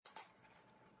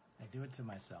do it to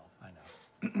myself. I know.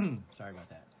 Sorry about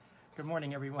that. Good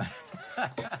morning, everyone.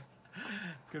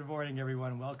 Good morning,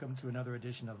 everyone. Welcome to another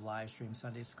edition of Live Stream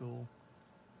Sunday School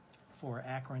for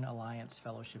Akron Alliance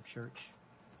Fellowship Church,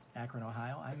 Akron,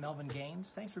 Ohio. I'm Melvin Gaines.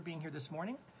 Thanks for being here this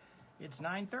morning. It's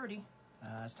 9:30.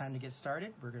 It's time to get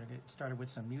started. We're going to get started with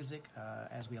some music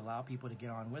as we allow people to get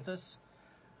on with us.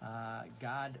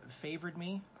 God Favored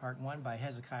Me, Part 1 by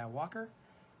Hezekiah Walker.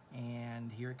 And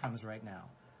here it comes right now.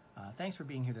 Thanks for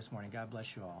being here this morning. God bless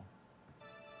you all.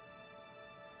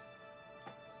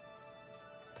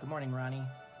 Good morning, Ronnie.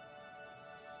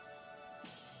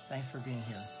 Thanks for being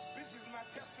here. This is my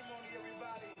testimony,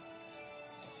 everybody.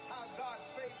 How God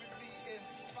favored me in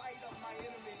spite of my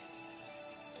enemies.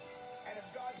 And if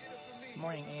God did it for me... Good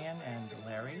morning, Ann and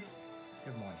Larry.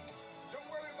 Good morning. Don't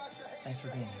worry about your haters. Thanks for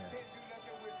being here. Can't do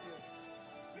nothing with you.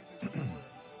 Listen to the word.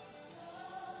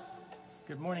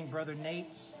 Good morning, Brother Nate.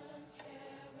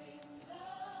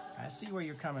 I see where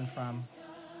you're coming from.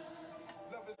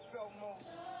 Love is felt most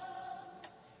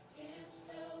when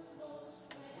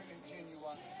it's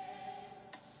genuine.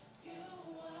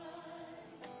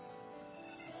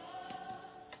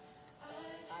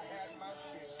 I had my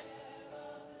share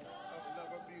of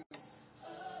love abuse,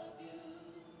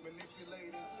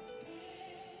 manipulated,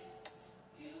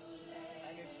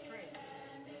 and its strength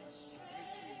misused.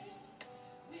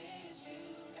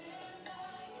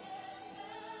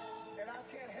 And I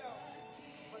can't help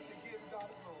but to give God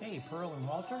glory. Hey, Pearl and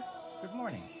Walter. Good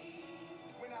morning.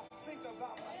 When I think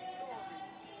about my story,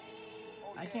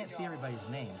 I can't see everybody's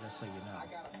name, just so you know. I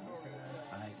got a story to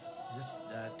tell.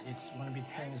 It's one of the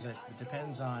things that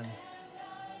depends on.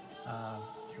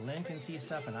 Lynn can see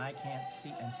stuff, and I can't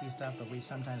see stuff, but we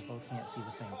sometimes both can't see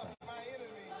the same thing. My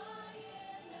enemies,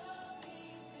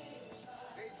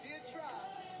 they did try.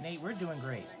 Nate, we're doing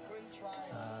great. They couldn't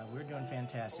try. We're doing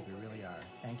fantastic. We really are.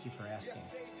 Thank you for asking.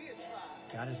 Yes, they did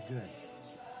try, God is good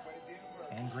but it didn't work.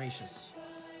 and gracious.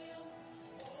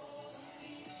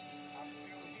 I'm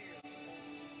still here.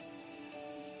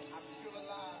 I'm still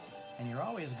alive. And you're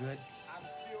always good I'm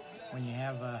still blessed. when you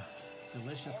have a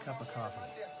delicious On cup my of way to coffee. my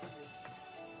destiny,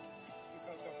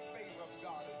 because the favor of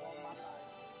God is on my life.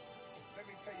 Let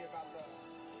me tell you about love.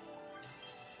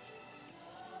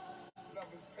 Love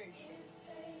is patient.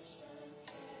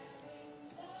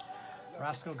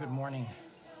 Roscoe, good morning.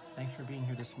 Thanks for being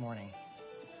here this morning.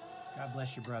 God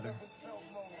bless you, brother. Love is felt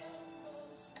most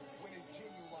when it's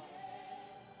genuine.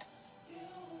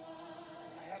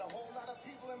 I had a whole lot of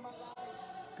people in my life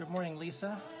Good morning,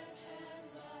 Lisa.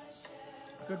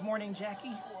 Good morning, Jackie.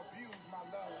 who abused my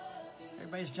love.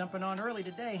 Everybody's jumping on early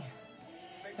today.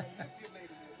 They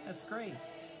manipulated it. That's great.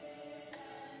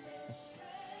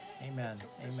 Amen.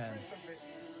 Took the Amen. strength of it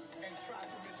and tried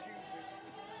to misuse it.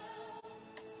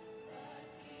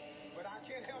 But I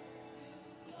can't help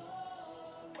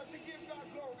but to give God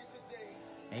glory today.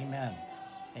 Amen.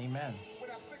 Amen. When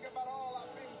I think about all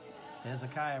I've been through,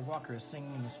 Hezekiah Walker is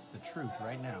singing the truth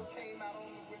right now. came out on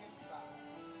the winning side.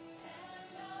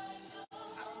 I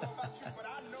don't know about you, but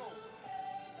I know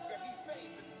that He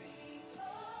favored me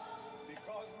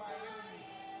because my enemies,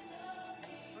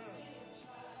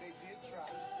 they did try.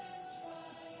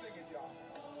 Sing it, y'all.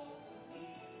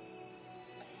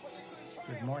 But they couldn't try.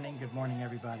 Good morning. Good morning,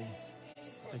 everybody.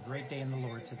 It's a great day in the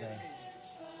Lord today.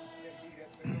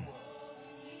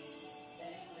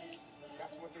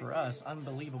 For us,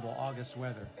 unbelievable August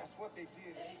weather. That's what they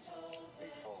did. They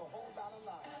told a whole lot of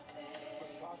lies, but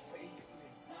God favored me.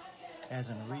 As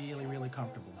in really, really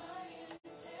comfortable.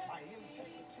 My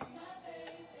integrity.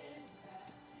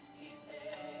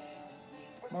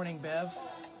 Morning, Bev.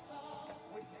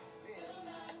 Would not bend,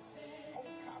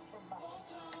 won't compromise.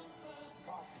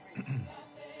 God favored me.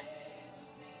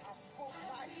 I spoke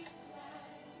life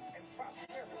and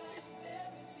prosperity.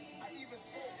 I even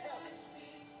spoke health.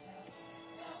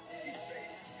 He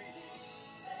saved me.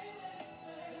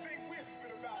 They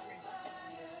whispered about me.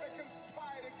 They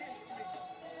conspired against me.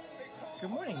 They told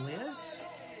Good morning, me Liz.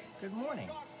 Good morning.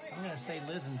 God favored I'm going to say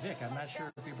Liz and Vic. I'm not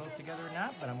sure if you're both together or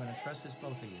not, but I'm going to trust it's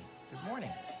both of you. Good morning.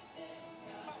 my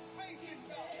faith in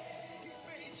God. He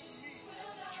favored me.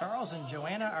 Charles and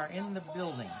Joanna are in the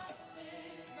building.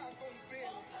 Not gonna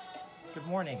bend, Good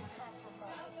morning.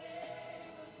 compromise.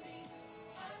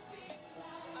 I speak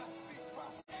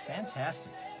prosperity.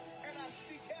 Fantastic. And I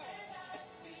speak health.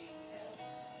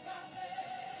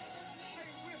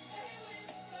 They whispered.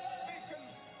 They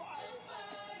conspired.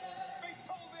 They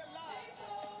told their lies.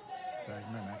 So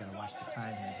remember, I got to watch the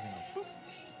time here. It's gonna go,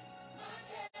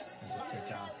 and just take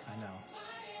off. I know.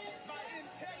 My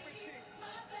integrity.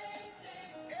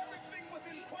 Everything was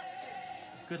in question.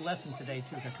 Good lessons today,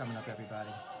 too, are coming up, everybody.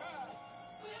 I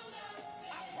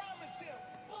promise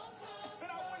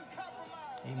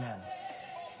Amen.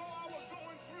 Although I was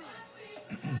going through,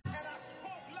 and I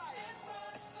spoke life,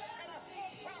 and I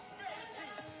spoke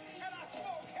prosperity, and I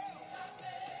spoke health.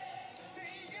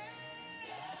 See,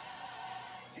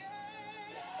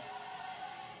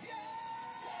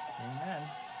 Amen.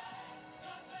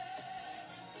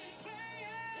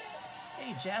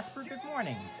 Hey, Jasper, good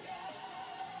morning.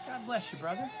 God bless you,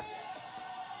 brother.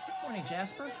 Good morning,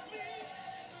 Jasper.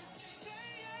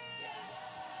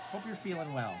 Hope you're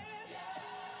feeling well.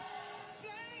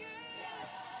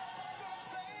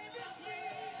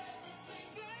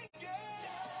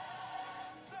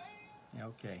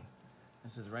 Okay.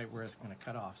 This is right where it's going to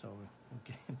cut off, so we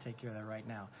can take care of that right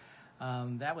now.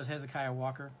 That was Hezekiah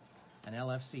Walker, an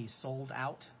LFC, Sold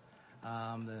Out.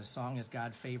 The song is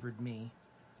God Favored Me,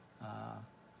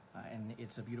 and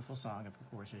it's a beautiful song, of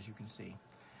course, as you can see.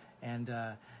 And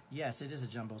yes, it is a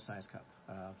jumbo-sized cup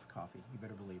of coffee. You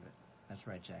better believe it. That's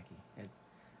right, Jackie.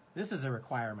 This is a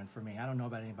requirement for me. I don't know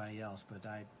about anybody else, but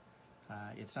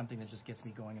it's something that just gets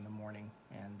me going in the morning.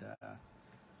 And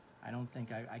I don't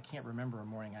think I can't remember a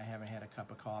morning I haven't had a cup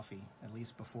of coffee, at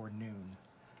least before noon.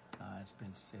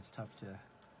 It's tough to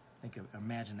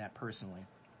imagine that personally.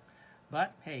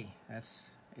 But hey,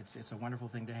 it's a wonderful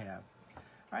thing to have. All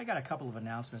right, I got a couple of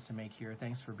announcements to make here.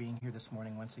 Thanks for being here this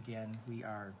morning once again.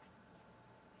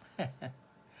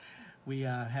 We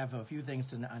have a few things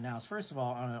to announce. First of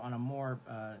all, on a more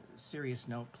serious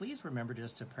note, please remember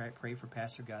just to pray for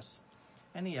Pastor Gus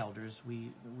and the elders.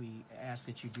 We ask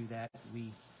that you do that.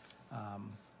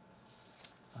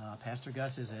 Pastor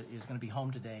Gus is going to be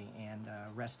home today and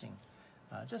resting.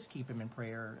 Just keep him in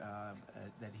prayer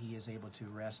that he is able to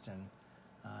rest, and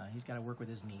he's got to work with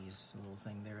his knees. A little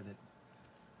thing there that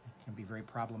can be very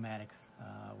problematic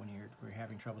when we're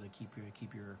having trouble to keep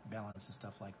your balance and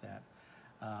stuff like that.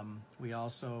 We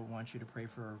also want you to pray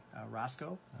for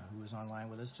Roscoe, who is online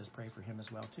with us. Just pray for him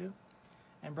as well too,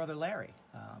 and Brother Larry.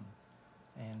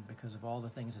 And because of all the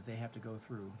things that they have to go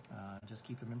through, just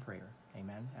keep them in prayer.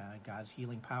 Amen. God's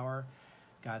healing power,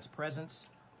 God's presence,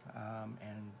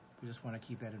 and we just want to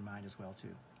keep that in mind as well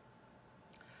too.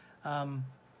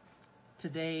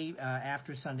 Today,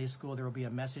 after Sunday school, there will be a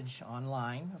message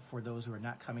online for those who are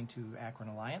not coming to Akron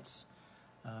Alliance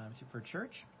for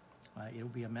church. It will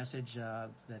be a message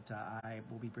that I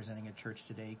will be presenting at church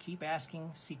today. Keep asking,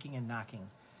 seeking, and knocking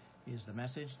is the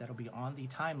message that will be on the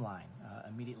timeline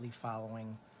immediately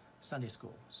following Sunday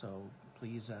school. So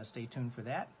please stay tuned for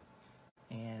that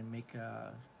and make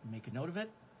a note of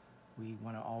it. We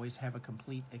want to always have a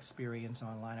complete experience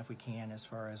online if we can, as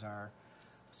far as our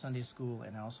Sunday school,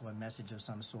 and also a message of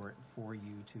some sort for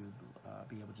you to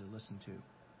be able to listen to.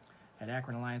 At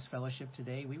Akron Alliance Fellowship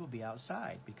today, we will be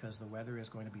outside because the weather is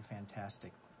going to be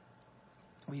fantastic.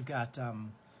 We've got,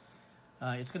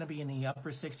 it's going to be in the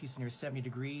upper 60s, near 70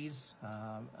 degrees,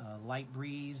 light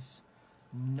breeze,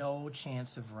 no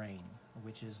chance of rain,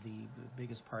 which is the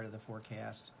biggest part of the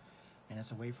forecast. And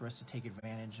it's a way for us to take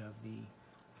advantage of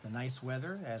the nice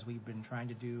weather, as we've been trying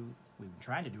to do. We've been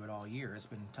trying to do it all year. It's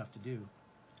been tough to do.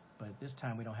 But this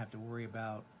time we don't have to worry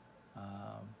about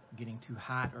getting too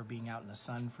hot or being out in the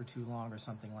sun for too long or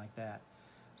something like that.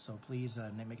 So please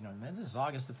make note. This is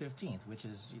August the 15th, this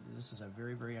is a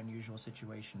very, very unusual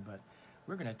situation, but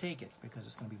we're going to take it because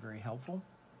it's going to be very helpful.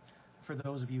 For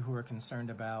those of you who are concerned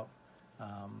about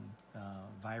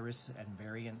virus and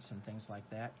variants and things like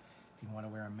that, if you want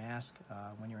to wear a mask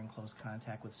when you're in close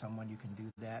contact with someone, you can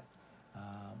do that.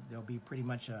 There'll be pretty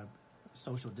much a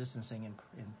social distancing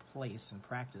in place and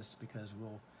practice, because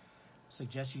we'll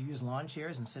suggest you use lawn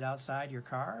chairs and sit outside your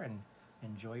car and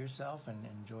enjoy yourself and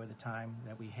enjoy the time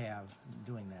that we have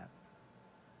doing that.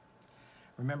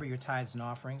 Remember your tithes and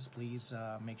offerings. Please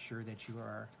make sure that you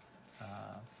are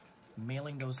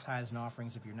mailing those tithes and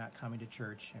offerings if you're not coming to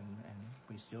church, and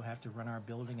we still have to run our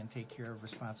building and take care of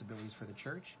responsibilities for the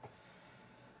church.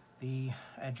 The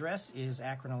address is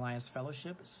Akron Alliance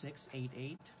Fellowship,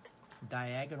 688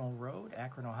 Diagonal Road,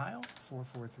 Akron, Ohio,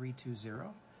 44320.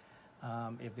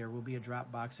 If there will be a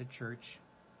drop box at church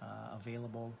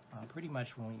available pretty much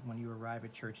when you arrive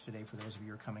at church today, for those of you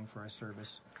who are coming for a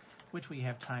service, which we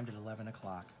have timed at 11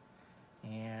 o'clock.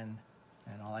 And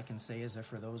all I can say is that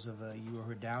for those of you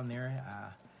who are down there,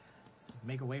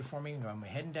 make a way for me. I'm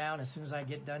heading down as soon as I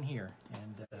get done here,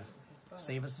 and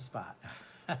save us a spot,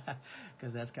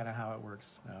 because that's kind of how it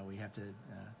works. We have to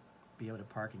be able to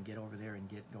park and get over there and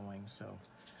get going. So,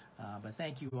 but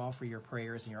thank you all for your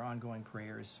prayers and your ongoing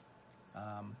prayers.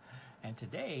 And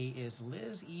today is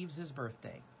Liz Eves'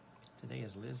 birthday. Today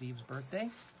is Liz Eves' birthday.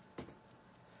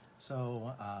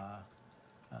 So,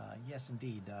 yes,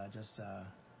 indeed, just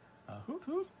hoot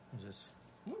hoot, just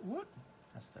woot woot.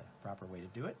 That's the proper way to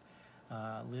do it.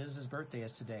 Liz's birthday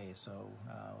is today, so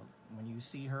when you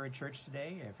see her at church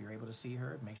today, if you're able to see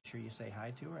her, make sure you say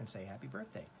hi to her and say happy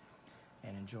birthday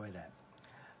and enjoy that.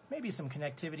 Maybe some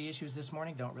connectivity issues this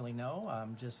morning, don't really know.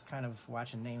 Just kind of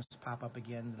watching names pop up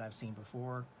again that I've seen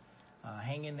before.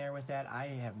 Hang in there with that. I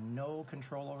have no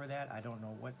control over that. I don't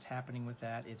know what's happening with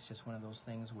that. It's just one of those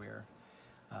things where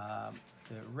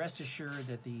rest assured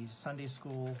that the Sunday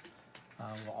school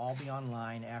will all be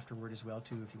online afterward as well,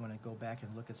 too, if you want to go back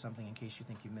and look at something in case you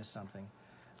think you missed something.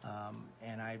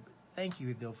 And I thank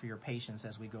you, though, for your patience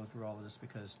as we go through all of this,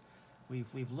 because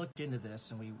we've looked into this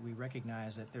and we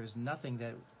recognize that there's nothing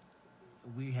that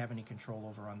we have any control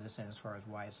over on this end as far as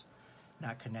why it's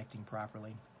not connecting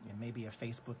properly. It may be a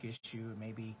Facebook issue. It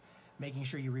may be making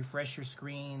sure you refresh your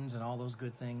screens and all those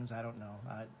good things. I don't know.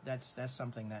 That's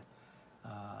something that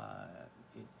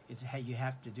it's how you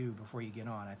have to do before you get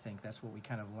on. I think that's what we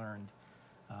kind of learned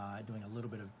doing a little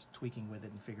bit of tweaking with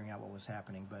it and figuring out what was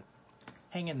happening. But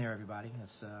hang in there, everybody.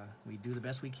 We do the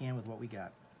best we can with what we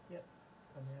got. Yep.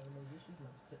 I'm having those issues, and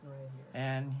I'm sitting right here.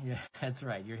 And yeah, that's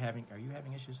right. Are you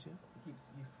having issues too? You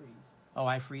freeze. Oh,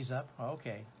 I freeze up. Oh,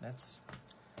 okay,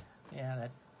 yeah.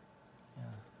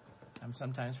 I'm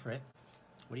sometimes frit.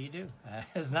 What do you do?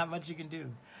 There's not much you can do.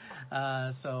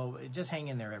 So just hang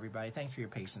in there, everybody. Thanks for your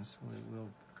patience.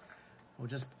 We'll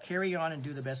just carry on and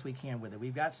do the best we can with it.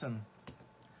 We've got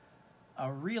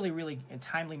a really, really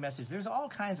timely message. There's all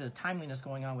kinds of timeliness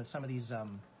going on with some of these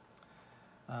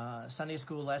Sunday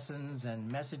school lessons and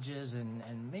messages,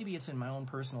 and maybe it's in my own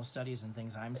personal studies and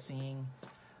things I'm seeing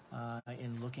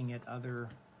in looking at other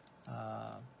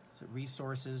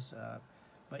resources.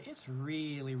 But it's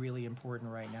really, really important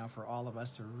right now for all of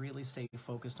us to really stay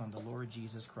focused on the Lord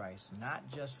Jesus Christ. Not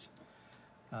just,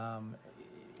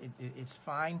 it's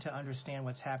fine to understand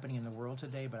what's happening in the world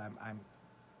today, but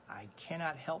I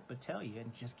cannot help but tell you, and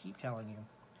just keep telling you,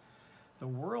 the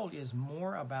world is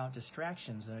more about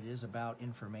distractions than it is about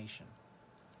information.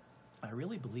 I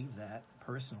really believe that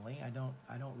personally. I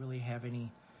don't really have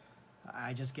any.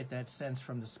 I just get that sense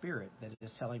from the Spirit that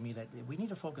is telling me that we need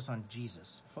to focus on Jesus,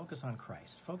 focus on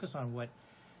Christ, focus on what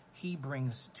He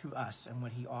brings to us and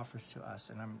what He offers to us.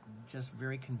 And I'm just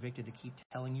very convicted to keep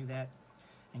telling you that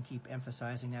and keep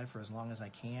emphasizing that for as long as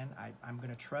I can. I'm going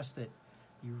to trust that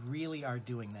you really are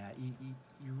doing that.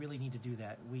 You really need to do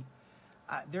that.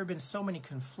 There have been so many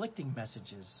conflicting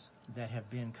messages that have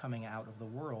been coming out of the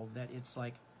world that it's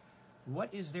like,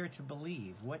 what is there to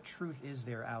believe? What truth is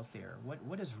there out there?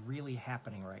 What is really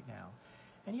happening right now?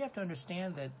 And you have to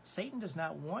understand that Satan does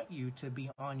not want you to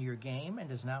be on your game and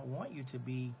does not want you to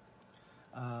be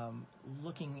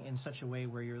looking in such a way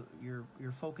where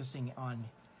you're focusing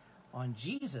on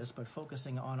Jesus, but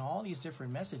focusing on all these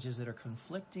different messages that are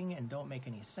conflicting and don't make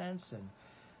any sense.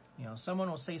 And someone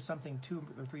will say something 2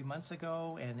 or 3 months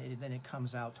ago, and then it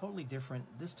comes out totally different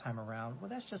this time around. Well,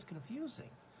 that's just confusing.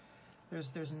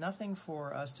 There's nothing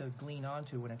for us to glean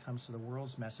onto when it comes to the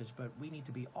world's message, but we need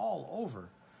to be all over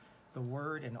the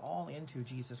Word and all into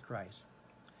Jesus Christ.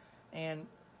 And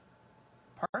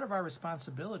part of our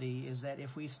responsibility is that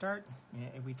if we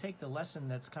take the lesson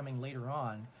that's coming later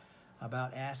on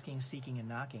about asking, seeking, and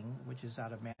knocking, which is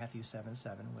out of Matthew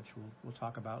 7:7, which we'll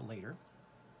talk about later,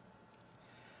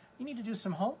 you need to do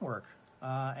some homework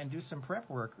and do some prep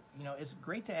work. It's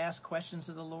great to ask questions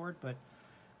of the Lord, but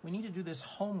we need to do this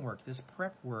homework, this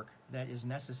prep work that is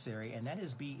necessary, and that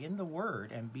is be in the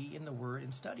Word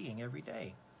and studying every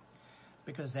day.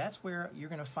 Because that's where you're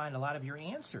going to find a lot of your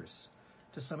answers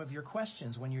to some of your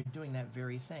questions when you're doing that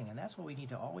very thing. And that's what we need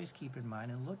to always keep in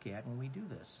mind and look at when we do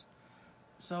this.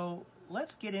 So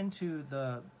let's get into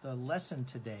the lesson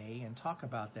today and talk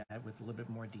about that with a little bit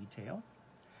more detail.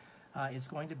 It's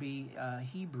going to be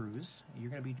Hebrews. You're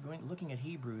going to be looking at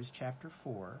Hebrews chapter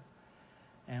 4.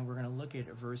 And we're going to look at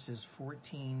verses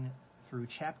 14 through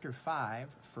chapter 5,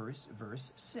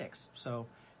 verse 6. So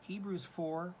Hebrews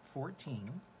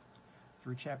 4:14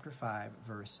 through chapter 5,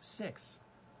 verse 6.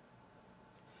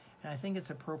 And I think it's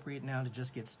appropriate now to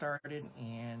just get started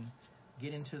and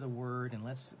get into the Word, and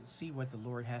let's see what the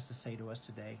Lord has to say to us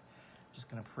today. Just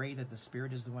going to pray that the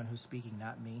Spirit is the one who's speaking,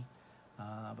 not me.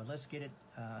 But let's get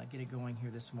it going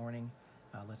here this morning.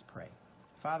 Let's pray.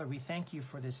 Father, we thank you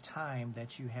for this time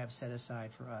that you have set aside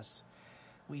for us.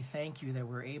 We thank you that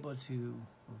we're able to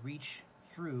reach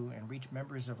through and reach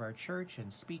members of our church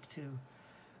and speak to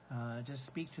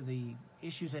the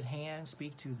issues at hand,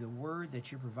 speak to the word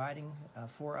that you're providing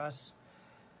for us.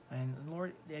 And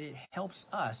Lord, that it helps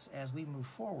us as we move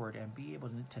forward and be able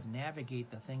to navigate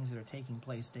the things that are taking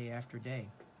place day after day.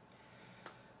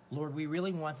 Lord, we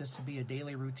really want this to be a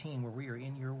daily routine where we are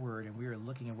in your word and we are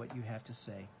looking at what you have to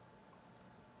say.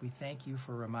 We thank you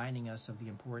for reminding us of the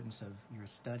importance of your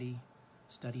study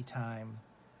time,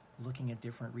 looking at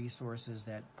different resources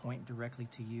that point directly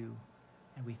to you.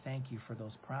 And we thank you for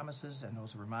those promises and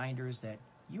those reminders that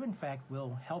you, in fact,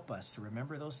 will help us to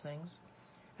remember those things,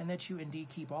 and that you indeed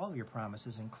keep all of your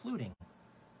promises, including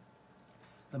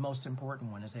the most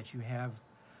important one is that you have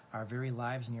our very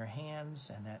lives in your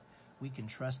hands and that we can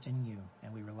trust in you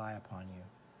and we rely upon you.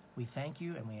 We thank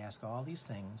you and we ask all these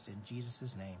things in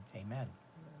Jesus' name. Amen.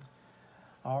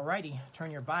 All righty,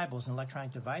 turn your Bibles and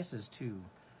electronic devices to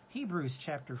Hebrews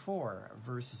chapter 4,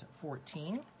 verses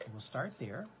 14. We'll start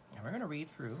there, and we're going to read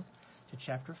through to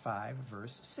chapter 5,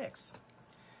 verse 6.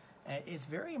 It's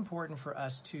very important for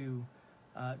us to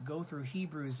go through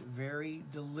Hebrews very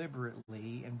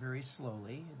deliberately and very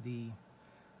slowly. The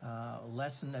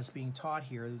lesson that's being taught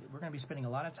here, we're going to be spending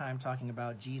a lot of time talking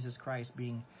about Jesus Christ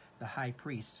being the high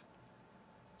priest.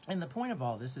 And the point of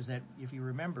all this is that, if you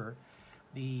remember,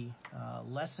 the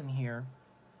lesson here,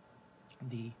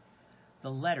 the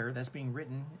letter that's being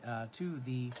written to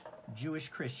the Jewish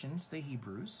Christians, the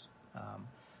Hebrews,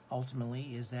 ultimately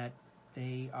is that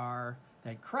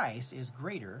that Christ is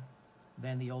greater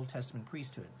than the Old Testament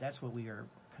priesthood. That's what we are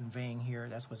conveying here.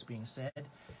 That's what's being said,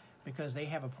 because they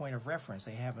have a point of reference.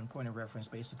 They have a point of reference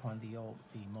based upon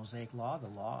the Mosaic law, the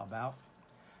law about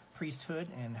priesthood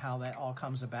and how that all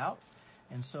comes about.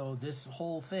 And so this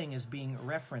whole thing is being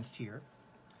referenced here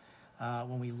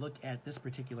when we look at this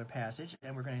particular passage,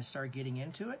 and we're going to start getting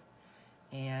into it.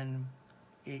 And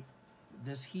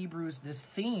this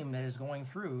theme that is going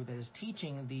through, that is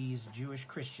teaching these Jewish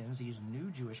Christians, these new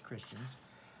Jewish Christians,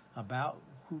 about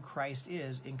who Christ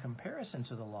is in comparison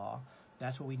to the law,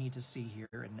 that's what we need to see here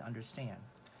and understand.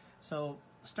 So,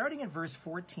 starting at verse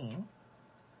 14,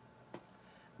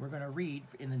 we're going to read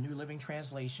in the New Living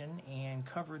Translation and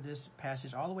cover this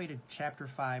passage all the way to chapter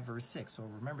 5, verse 6. So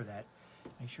remember that.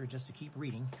 Make sure just to keep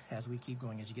reading as we keep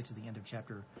going as you get to the end of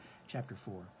chapter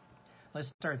 4.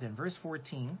 Let's start then. Verse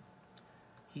 14,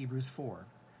 Hebrews 4.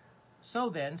 So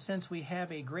then, since we have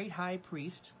a great high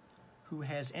priest who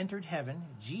has entered heaven,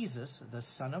 Jesus, the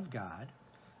Son of God,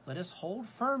 let us hold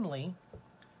firmly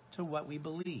to what we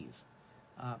believe.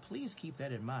 Please keep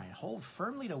that in mind. Hold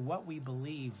firmly to what we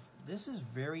believe. This is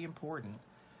very important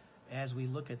as we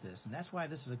look at this. And that's why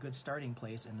this is a good starting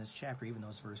place in this chapter, even though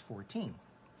it's verse 14.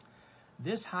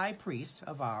 This high priest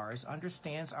of ours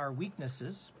understands our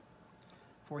weaknesses,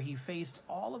 for he faced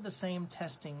all of the same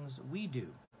testings we do.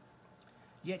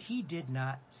 Yet he did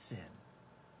not sin.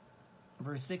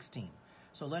 Verse 16.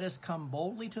 So let us come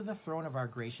boldly to the throne of our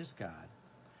gracious God.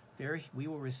 There we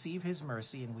will receive his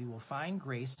mercy, and we will find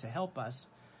grace to help us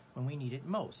when we need it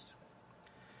most.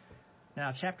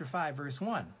 Now, chapter 5, verse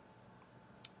 1.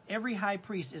 Every high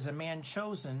priest is a man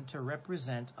chosen to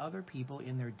represent other people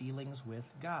in their dealings with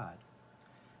God.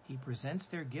 He presents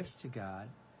their gifts to God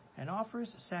and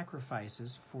offers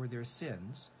sacrifices for their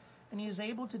sins, and he is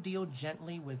able to deal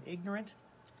gently with ignorant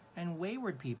and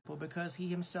wayward people because he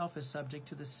himself is subject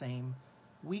to the same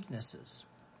weaknesses.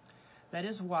 That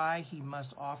is why he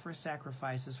must offer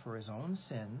sacrifices for his own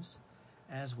sins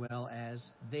as well as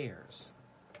theirs.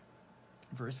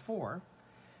 Verse 4,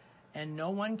 and no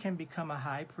one can become a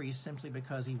high priest simply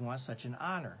because he wants such an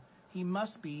honor. He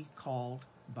must be called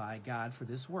by God for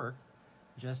this work,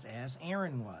 just as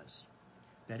Aaron was.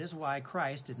 That is why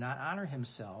Christ did not honor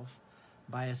himself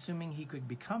by assuming he could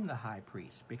become high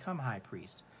priest.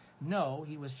 No,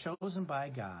 he was chosen by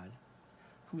God,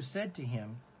 who said to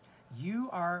him, you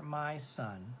are my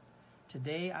son.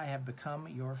 Today I have become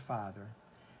your father.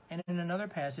 And in another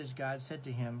passage, God said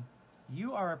to him,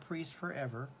 you are a priest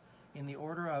forever in the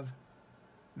order of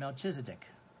Melchizedek.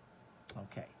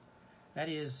 Okay. That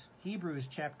is Hebrews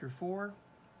chapter 4,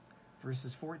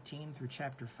 verses 14 through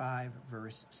chapter 5,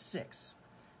 verse 6.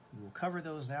 We will cover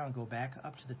those now and go back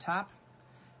up to the top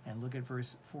and look at verse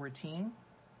 14.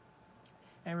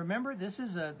 And remember, this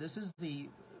is the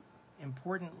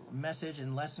important message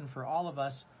and lesson for all of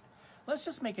us. Let's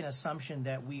just make an assumption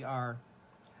that we are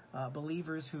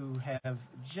believers who have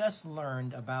just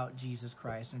learned about Jesus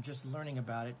Christ and just learning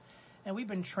about it, and we've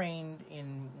been trained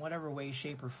in whatever way,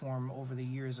 shape, or form over the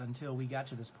years until we got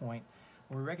to this point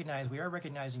where we are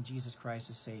recognizing Jesus Christ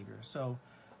as Savior. So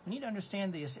we need to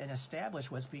understand this and establish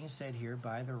what's being said here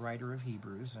by the writer of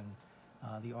Hebrews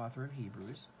and the author of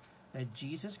Hebrews, that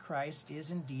Jesus Christ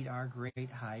is indeed our great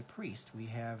high priest.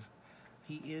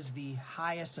 He is the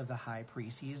highest of the high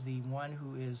priests. He is the one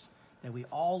that we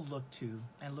all look to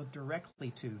and look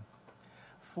directly to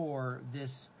for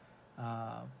this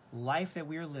life that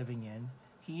we are living in.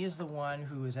 He is the one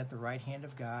who is at the right hand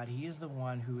of God. He is the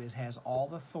one who has all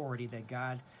the authority that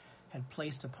God had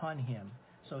placed upon him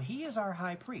So he is our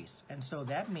high priest. And so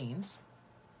that means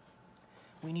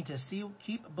we need to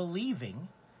keep believing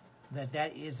that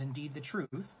that is indeed the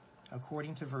truth,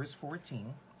 according to verse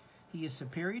 14. He is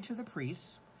superior to the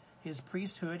priests. His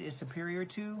priesthood is superior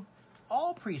to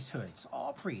all priesthoods,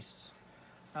 all priests.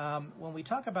 When we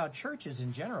talk about churches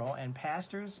in general and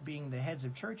pastors being the heads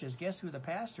of churches, guess who the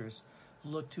pastors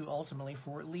look to ultimately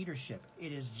for leadership?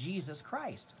 It is Jesus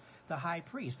Christ, the high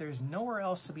priest. There's nowhere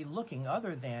else to be looking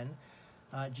other than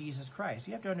Jesus Christ.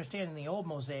 You have to understand, in the old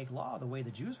Mosaic law, the way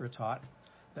the Jews were taught,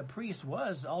 the priest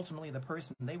was ultimately the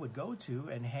person they would go to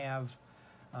and have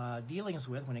dealings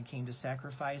with when it came to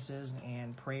sacrifices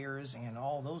and prayers and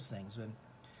all those things.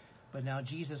 But now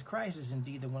Jesus Christ is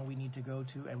indeed the one we need to go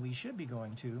to, and we should be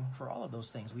going to for all of those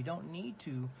things. We don't need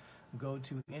to go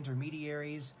to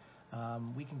intermediaries.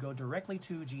 We can go directly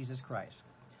to Jesus Christ.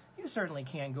 You certainly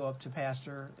can go up to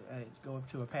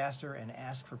a pastor and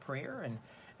ask for prayer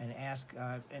and ask,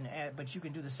 but you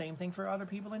can do the same thing for other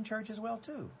people in church as well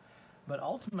too. But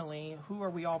ultimately, who are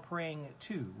we all praying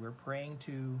to? We're praying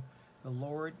to the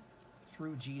Lord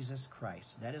through Jesus Christ.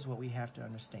 That is what we have to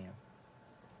understand.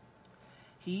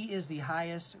 He is the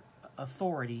highest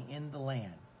authority in the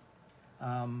land.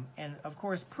 And of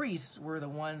course, priests were the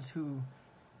ones who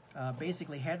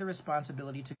basically had the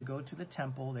responsibility to go to the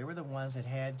temple. They were the ones that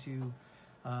had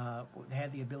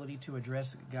the ability to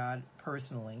address God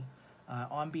personally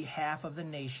on behalf of the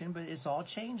nation. But it's all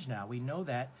changed now. We know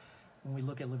that when we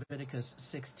look at Leviticus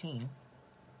 16.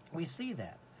 We see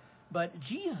that. But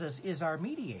Jesus is our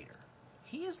mediator.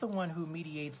 He is the one who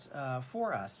mediates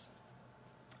for us.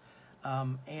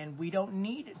 And we don't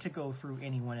need to go through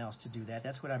anyone else to do that.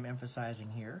 That's what I'm emphasizing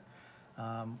here.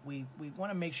 We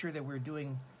want to make sure that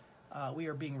we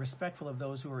are being respectful of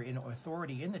those who are in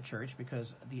authority in the church,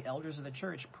 because the elders of the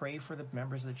church pray for the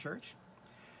members of the church.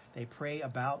 They pray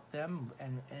about them,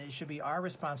 and it should be our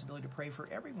responsibility to pray for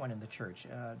everyone in the church.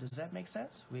 Does that make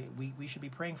sense? We should be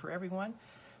praying for everyone,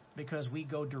 because we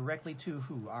go directly to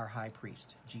who? Our high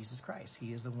priest, Jesus Christ. He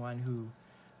is the one who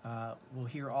will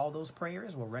hear all those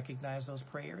prayers, will recognize those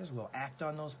prayers, will act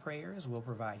on those prayers, will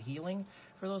provide healing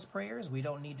for those prayers. We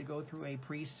don't need to go through a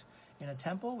priest in a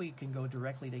temple. We can go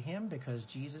directly to him, because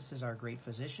Jesus is our great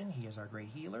physician. He is our great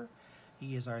healer.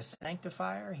 He is our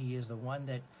sanctifier. He is the one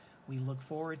that we look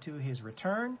forward to his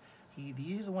return.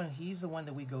 He's the one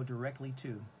that we go directly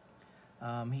to.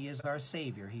 He is our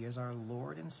Savior. He is our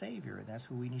Lord and Savior. That's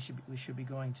who we should be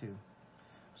going to.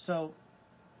 So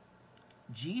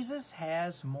Jesus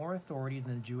has more authority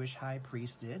than the Jewish high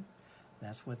priest did.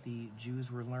 That's what the Jews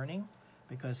were learning,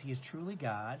 because he is truly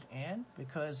God, and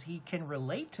because he can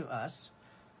relate to us.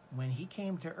 When he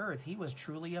came to earth, he was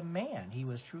truly a man. He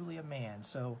was truly a man.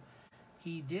 So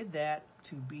he did that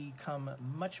to become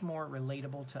much more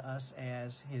relatable to us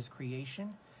as his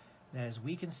creation, as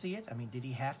we can see it. I mean, did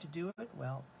he have to do it?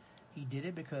 Well, he did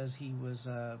it because he was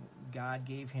God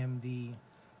gave him the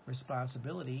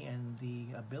responsibility and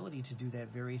the ability to do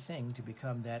that very thing, to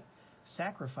become that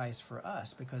sacrifice for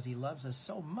us, because he loves us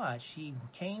so much. He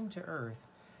came to earth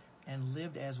and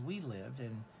lived as we lived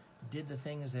and did the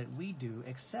things that we do,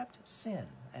 except sin.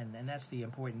 And that's the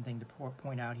important thing to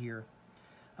point out here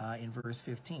in verse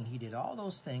 15. He did all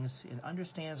those things and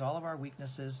understands all of our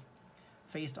weaknesses,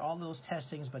 faced all those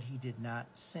testings, but he did not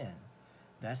sin.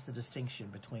 That's the distinction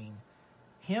between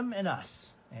him and us.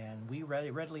 And we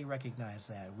readily recognize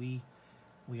that.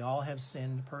 We all have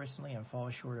sinned personally and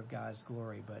fall short of God's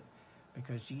glory, but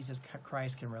because Jesus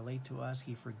Christ can relate to us,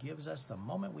 he forgives us the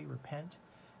moment we repent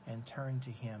and turn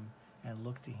to him and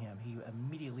look to him. He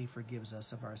immediately forgives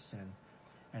us of our sin.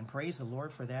 And praise the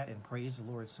Lord for that, and praise the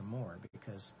Lord some more,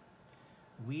 because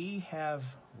we have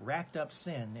racked up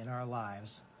sin in our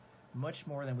lives much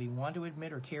more than we want to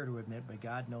admit or care to admit, but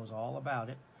God knows all about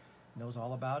it, knows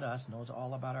all about us, knows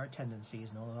all about our tendencies,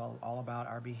 knows all about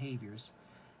our behaviors.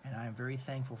 And I am very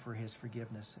thankful for his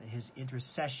forgiveness, his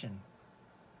intercession.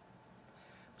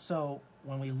 So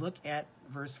when we look at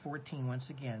verse 14 once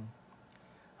again,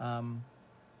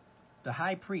 the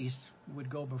high priest would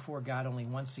go before God only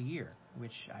once a year,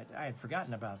 which I had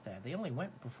forgotten about that. They only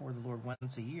went before the Lord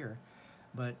once a year.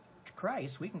 But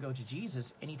Christ, we can go to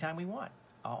Jesus anytime we want,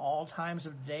 all times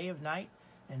of day, of night,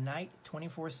 and night,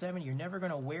 24/7. You're never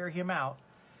going to wear him out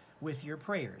with your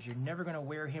prayers. You're never going to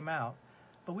wear him out.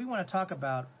 But we want to talk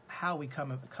about how we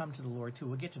come to the Lord, too.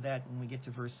 We'll get to that when we get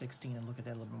to verse 16 and look at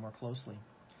that a little bit more closely.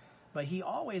 But he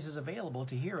always is available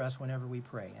to hear us whenever we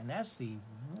pray. And that's the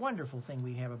wonderful thing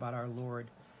we have about our Lord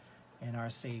and our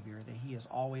Savior, that he is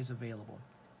always available.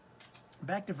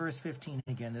 Back to verse 15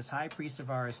 again. This high priest of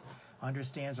ours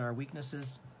understands our weaknesses,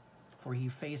 for he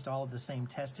faced all of the same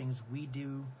testings we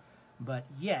do, but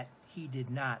yet he did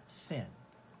not sin.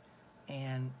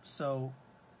 And so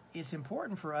it's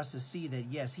important for us to see that,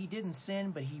 yes, he didn't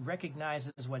sin, but he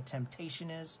recognizes what temptation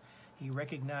is. He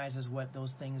recognizes what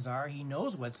those things are. He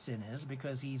knows what sin is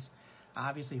because he's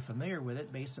obviously familiar with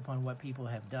it based upon what people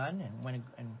have done. And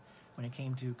when it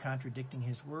came to contradicting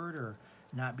his word or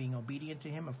not being obedient to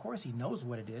him, of course he knows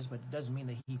what it is, but it doesn't mean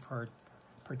that he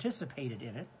participated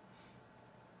in it.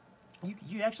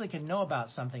 You actually can know about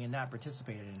something and not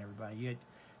participate in it, everybody.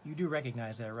 You do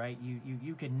recognize that, right?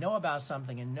 You can know about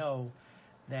something and know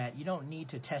that you don't need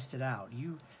to test it out.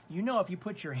 You know if you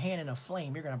put your hand in a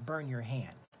flame, you're going to burn your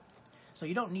hand. So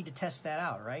you don't need to test that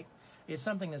out, right? It's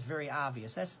something that's very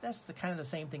obvious. That's the kind of the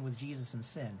same thing with Jesus and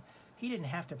sin. He didn't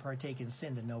have to partake in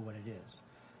sin to know what it is.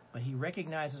 But he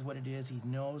recognizes what it is. He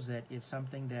knows that it's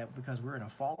something that, because we're in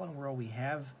a fallen world, we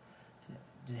have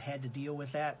had to deal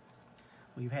with that.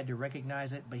 We've had to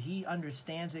recognize it. But he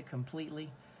understands it completely.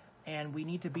 And we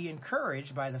need to be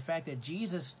encouraged by the fact that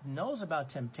Jesus knows about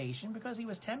temptation because he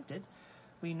was tempted.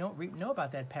 We know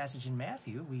about that passage in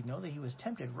Matthew. We know that he was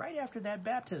tempted right after that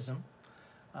baptism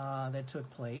that took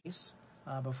place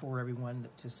before everyone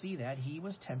to see that. He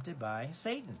was tempted by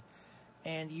Satan.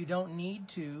 And you don't need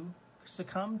to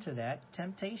succumb to that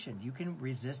temptation. You can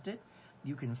resist it.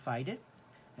 You can fight it.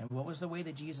 And what was the way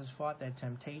that Jesus fought that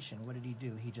temptation? What did he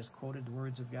do? He just quoted the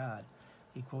words of God.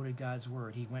 He quoted God's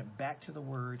word. He went back to the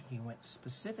word. He went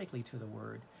specifically to the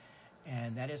word.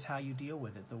 And that is how you deal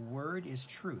with it. The word is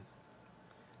truth.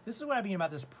 This is what I mean about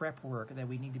this prep work that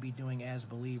we need to be doing as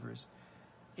believers.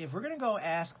 If we're going to go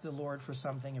ask the Lord for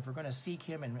something, if we're going to seek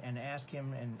him and ask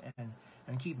him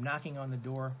and keep knocking on the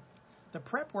door, the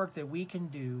prep work that we can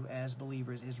do as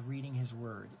believers is reading his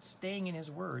word, staying in his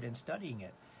word and studying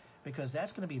it, because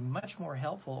that's going to be much more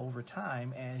helpful over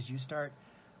time as you start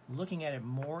looking at it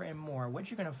more and more. What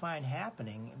you're going to find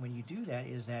happening when you do that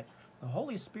is that the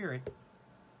Holy Spirit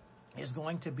is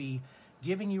going to be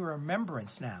giving you a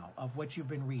remembrance now of what you've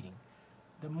been reading.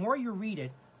 The more you read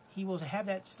it, he will have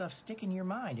that stuff stick in your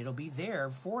mind. It'll be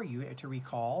there for you to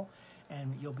recall,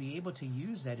 and you'll be able to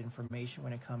use that information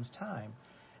when it comes time.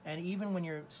 And even when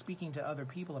you're speaking to other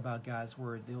people about God's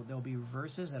word, there'll be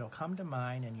verses that'll come to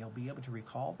mind, and you'll be able to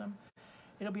recall them.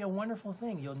 It'll be a wonderful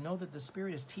thing. You'll know that the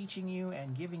Spirit is teaching you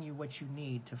and giving you what you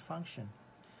need to function.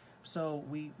 So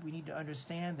we need to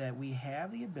understand that we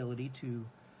have the ability to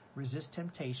resist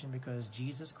temptation because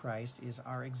Jesus Christ is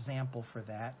our example for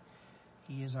that.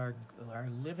 He is our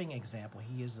living example.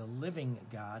 He is the living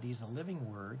God. He's the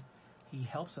living Word. He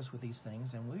helps us with these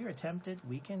things. And when we are tempted,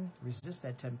 we can resist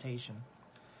that temptation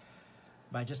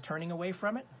by just turning away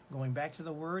from it, going back to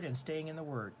the Word, and staying in the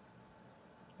Word.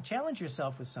 Challenge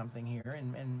yourself with something here,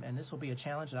 and this will be a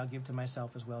challenge that I'll give to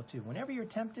myself as well, too. Whenever you're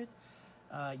tempted,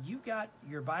 you've got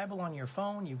your Bible on your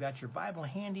phone, you've got your Bible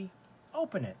handy,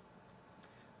 open it.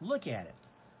 Look at it.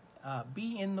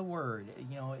 Be in the Word.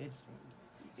 You know,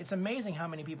 it's amazing how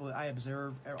many people I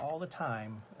observe all the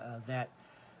time that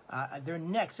their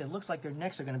necks, it looks like their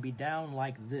necks are going to be down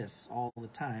like this all the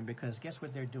time because guess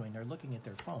what they're doing? They're looking at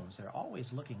their phones. They're always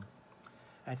looking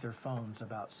at their phones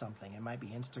about something. It might be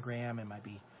Instagram. It might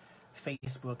be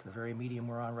Facebook, the very medium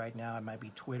we're on right now. It might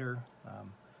be Twitter.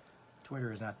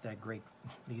 Twitter is not that great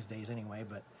these days anyway,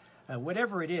 but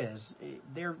whatever it is,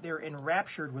 they're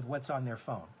enraptured with what's on their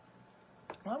phone.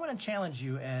 Well, I want to challenge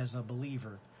you as a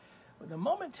believer. The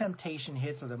moment temptation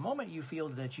hits or the moment you feel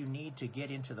that you need to get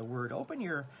into the Word, open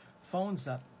your phones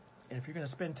up, and if you're going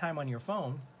to spend time on your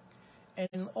phone,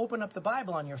 and open up the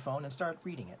Bible on your phone and start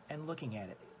reading it and looking at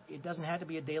it. It doesn't have to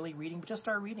be a daily reading, but just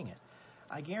start reading it.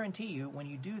 I guarantee you, when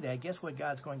you do that, guess what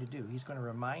God's going to do? He's going to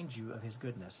remind you of His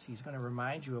goodness. He's going to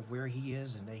remind you of where He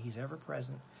is and that He's ever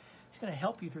present. He's going to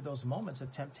help you through those moments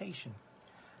of temptation.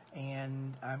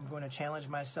 And I'm going to challenge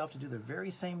myself to do the very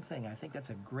same thing. I think that's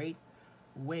a great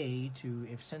way to,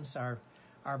 since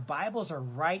our Bibles are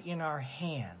right in our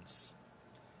hands,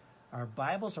 our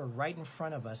Bibles are right in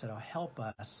front of us, it'll help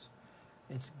us.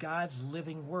 It's God's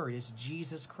living Word. It's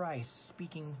Jesus Christ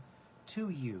speaking to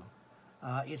you.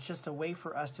 It's just a way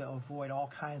for us to avoid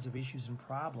all kinds of issues and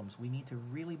problems. We need to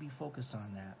really be focused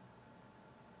on that.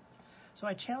 So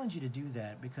I challenge you to do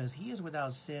that because He is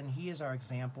without sin. He is our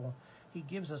example. He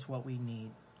gives us what we need.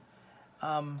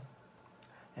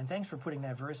 And thanks for putting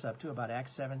that verse up, too, about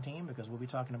Acts 17, because we'll be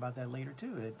talking about that later,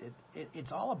 too.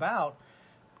 It's all about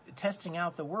testing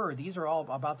out the Word. These are all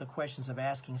about the questions of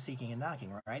asking, seeking, and knocking,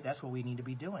 right? That's what we need to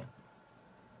be doing.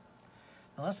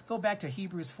 Now let's go back to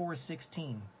Hebrews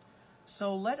 4:16.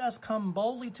 So let us come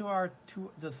boldly to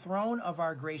the throne of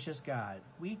our gracious God.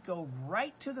 We go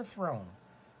right to the throne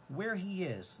where He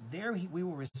is. There we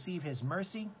will receive His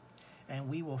mercy and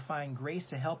we will find grace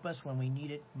to help us when we need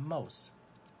it most.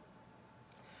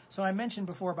 So I mentioned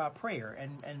before about prayer,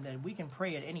 and that we can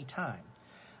pray at any time.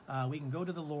 We can go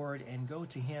to the Lord and go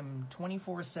to Him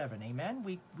 24/7.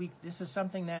 Amen. This is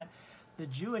something that the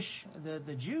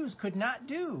Jews could not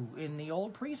do in the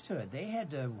old priesthood. They had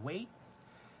to wait.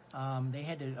 They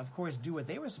had to, of course, do what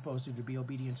they were supposed to be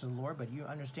obedient to the Lord. But you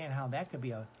understand how that could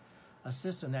be a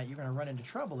system that you're going to run into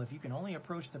trouble if you can only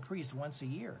approach the priest once a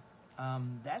year.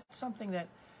 That's something that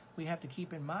we have to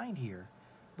keep in mind here.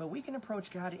 But we can approach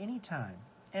God anytime.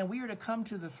 And we are to come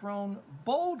to the throne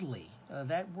boldly.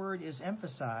 That word is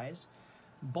emphasized,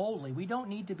 boldly. We don't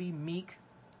need to be meek.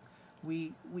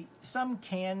 Some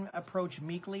can approach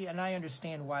meekly, and I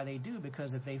understand why they do,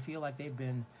 because if they feel like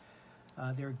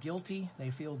they're guilty,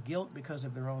 they feel guilt because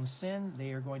of their own sin,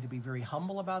 they are going to be very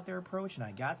humble about their approach, and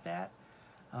I got that.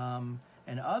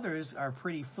 And others are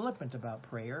pretty flippant about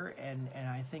prayer, and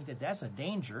I think that that's a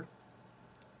danger.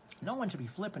 No one should be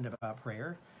flippant about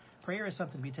prayer. Prayer is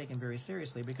something to be taken very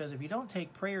seriously, because if you don't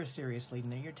take prayer seriously,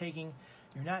 then you're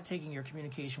not taking your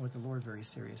communication with the Lord very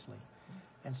seriously.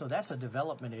 And so that's a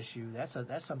development issue. That's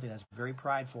something that's very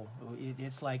prideful.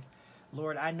 It's like,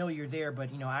 Lord, I know you're there, but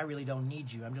I really don't need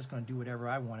you. I'm just going to do whatever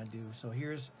I want to do. So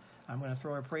I'm going to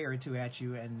throw a prayer or two at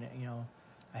you, and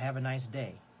I have a nice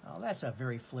day. Oh, that's a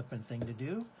very flippant thing to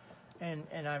do. And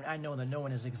I know that no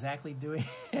one is exactly doing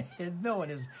it.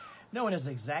 No one is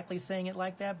exactly saying it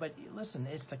like that, but listen,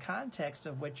 it's the context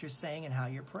of what you're saying and how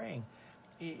you're praying.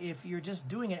 If you're just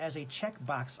doing it as a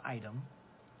checkbox item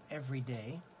every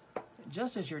day,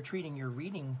 just as you're treating your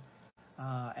reading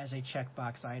as a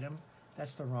checkbox item,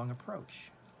 that's the wrong approach.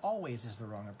 Always is the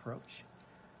wrong approach.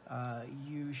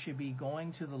 You should be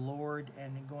going to the Lord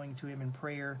and going to Him in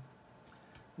prayer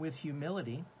with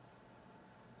humility,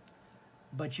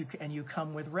 but you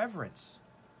come with reverence.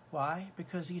 Why?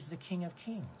 Because He's the King of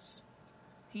Kings.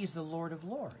 He's the Lord of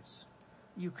Lords.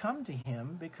 You come to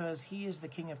Him because He is the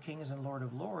King of Kings and Lord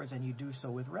of Lords, and you do so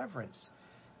with reverence.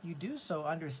 You do so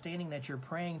understanding that you're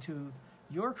praying to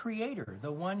your Creator,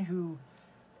 the one who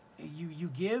you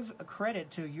give a credit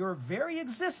to your very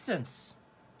existence.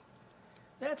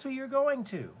 That's who you're going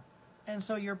to. And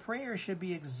so your prayer should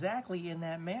be exactly in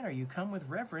that manner. You come with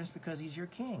reverence because He's your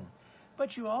King.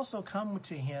 But you also come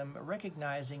to Him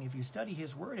recognizing, if you study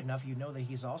His Word enough, you know that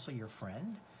He's also your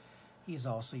friend. He's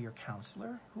also your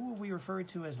counselor. Who will we refer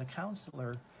to as the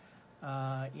counselor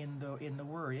in the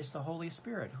Word? It's the Holy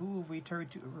Spirit. Who will we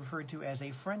refer to as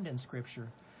a friend in Scripture?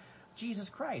 Jesus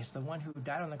Christ, the one who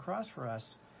died on the cross for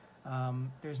us.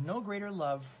 There's no greater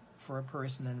love for a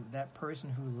person than that person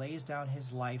who lays down his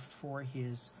life for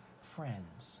his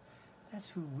friends. That's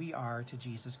who we are to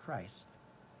Jesus Christ.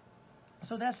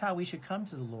 So that's how we should come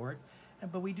to the Lord,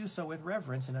 but we do so with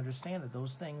reverence and understand that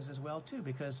those things as well too,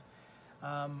 because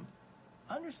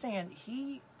understand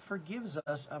He forgives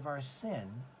us of our sin,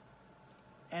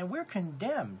 and we're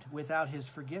condemned without His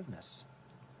forgiveness.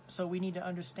 So we need to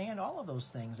understand all of those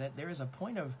things, that there is a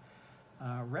point of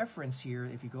reference here.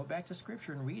 If you go back to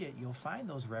Scripture and read it, you'll find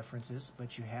those references,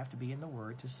 but you have to be in the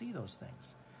Word to see those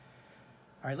things.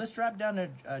 All right, let's drop down to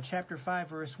chapter 5,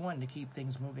 verse 1 to keep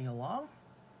things moving along.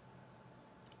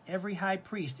 Every high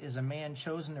priest is a man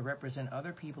chosen to represent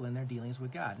other people in their dealings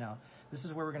with God. Now, this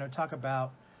is where we're going to talk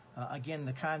about, again,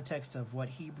 the context of what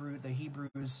the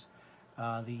Hebrews,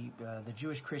 the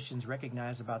Jewish Christians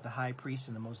recognize about the high priest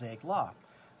in the Mosaic Law.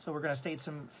 So we're going to state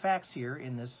some facts here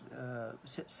in this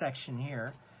section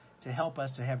here to help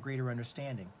us to have greater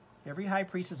understanding. Every high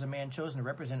priest is a man chosen to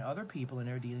represent other people in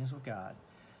their dealings with God.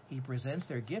 He presents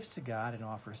their gifts to God and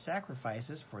offers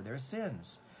sacrifices for their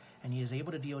sins. And he is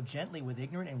able to deal gently with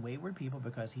ignorant and wayward people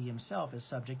because he himself is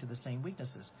subject to the same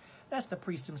weaknesses. That's the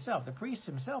priest himself. The priest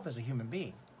himself is a human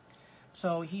being.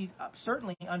 So he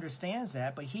certainly understands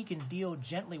that, but he can deal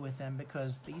gently with them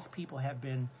because these people have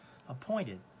been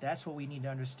appointed. That's what we need to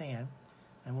understand,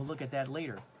 and we'll look at that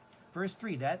later. Verse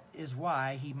 3, that is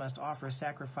why he must offer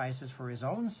sacrifices for his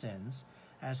own sins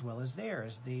as well as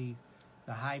theirs. The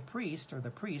high priest, or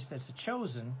the priest that's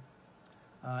chosen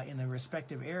in the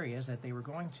respective areas that they were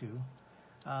going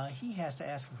to, he has to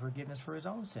ask for forgiveness for his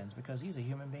own sins because he's a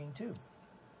human being too.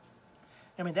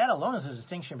 I mean, that alone is a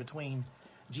distinction between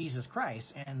Jesus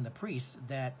Christ and the priests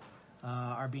that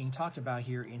are being talked about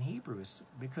here in Hebrews,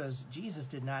 because Jesus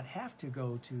did not have to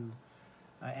go to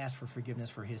ask for forgiveness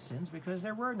for his sins because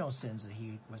there were no sins that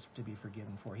he was to be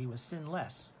forgiven for. He was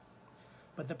sinless.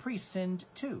 But the priest sinned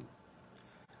too.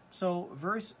 So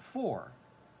verse 4,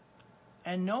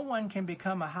 and no one can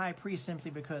become a high priest simply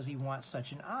because he wants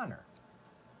such an honor.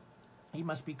 He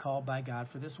must be called by God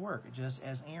for this work, just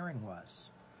as Aaron was.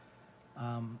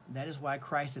 That is why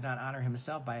Christ did not honor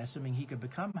himself by assuming he could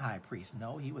become high priest.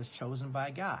 No, he was chosen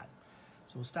by God.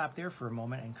 So we'll stop there for a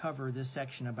moment and cover this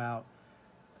section about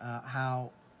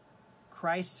how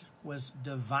Christ was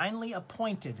divinely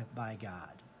appointed by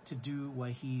God to do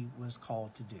what he was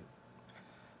called to do.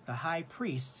 The high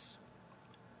priests,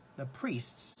 the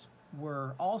priests,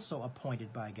 were also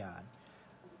appointed by God.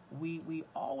 We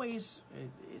always,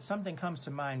 something comes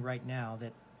to mind right now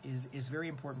that is very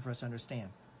important for us to understand.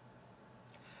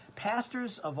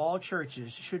 Pastors of all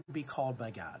churches should be called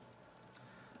by God.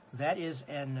 That is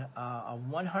a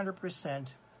 100%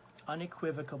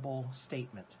 unequivocal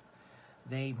statement.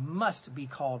 They must be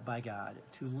called by God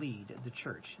to lead the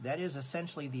church. That is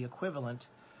essentially the equivalent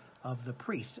of the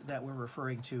priest that we're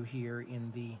referring to here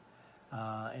in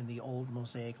the old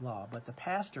Mosaic law. But the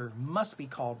pastor must be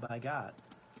called by God.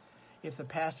 If the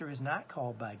pastor is not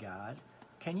called by God,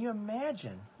 can you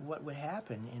imagine what would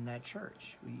happen in that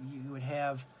church? You would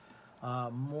have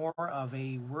more of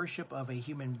a worship of a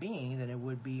human being than it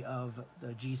would be of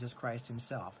Jesus Christ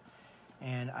himself.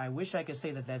 And I wish I could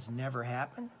say that that's never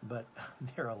happened, but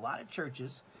there are a lot of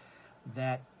churches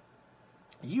that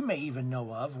you may even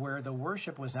know of where the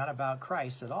worship was not about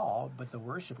Christ at all, but the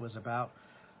worship was about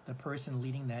the person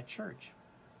leading that church.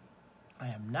 I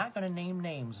am not going to name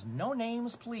names. No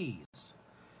names, please.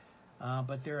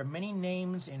 But there are many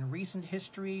names in recent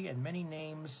history and many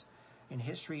names in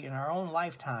history in our own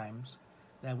lifetimes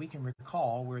that we can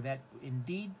recall where that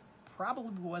indeed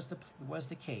probably was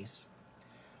the case.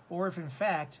 Or if in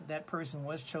fact that person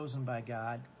was chosen by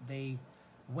God, they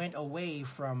went away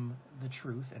from the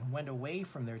truth and went away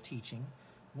from their teaching,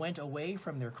 went away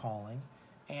from their calling,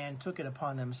 and took it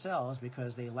upon themselves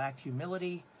because they lacked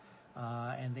humility,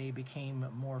 and they became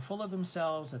more full of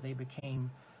themselves, that they became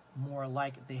more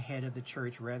like the head of the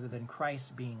church rather than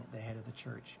Christ being the head of the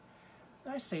church.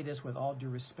 And I say this with all due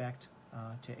respect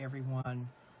to everyone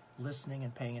listening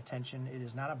and paying attention. It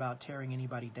is not about tearing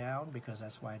anybody down, because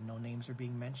that's why no names are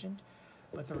being mentioned.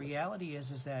 But the reality is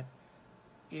that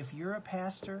if you're a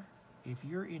pastor, if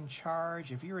you're in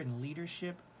charge, if you're in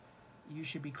leadership, you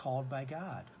should be called by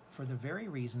God for the very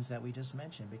reasons that we just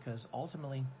mentioned, because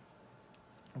ultimately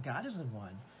God is the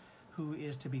one who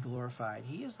is to be glorified.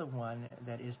 He is the one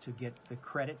that is to get the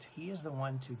credit. He is the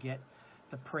one to get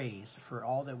the praise for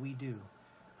all that we do.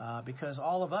 Because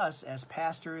all of us as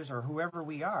pastors or whoever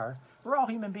we are, we're all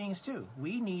human beings too.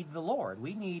 We need the Lord.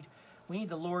 We need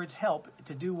the Lord's help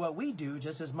to do what we do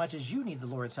just as much as you need the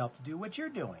Lord's help to do what you're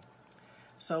doing.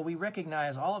 So we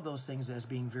recognize all of those things as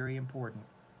being very important.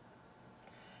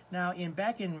 Now,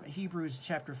 back in Hebrews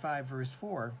chapter 5, verse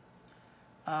 4,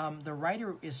 the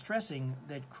writer is stressing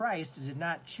that Christ did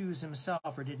not choose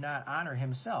himself or did not honor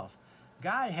himself.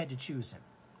 God had to choose him.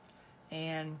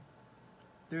 And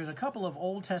there's a couple of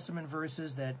Old Testament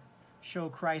verses that show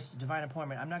Christ's divine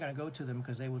appointment. I'm not going to go to them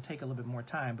because they will take a little bit more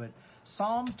time, but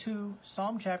Psalm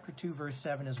chapter 2, verse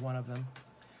 7 is one of them,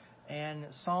 and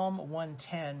Psalm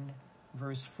 110,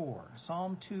 verse 4.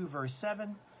 Psalm 2, verse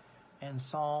 7, and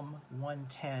Psalm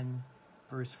 110,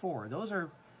 verse 4. Those are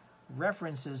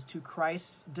references to Christ's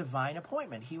divine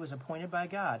appointment. He was appointed by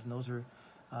God, and those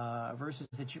are verses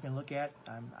that you can look at.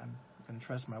 I'm going to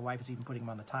trust my wife is even putting them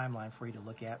on the timeline for you to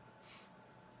look at.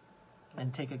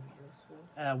 And take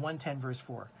 110 verse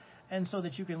 4. And so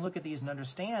that you can look at these and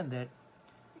understand that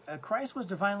Christ was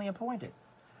divinely appointed.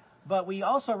 But we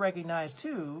also recognize,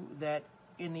 too, that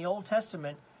in the Old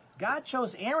Testament, God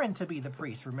chose Aaron to be the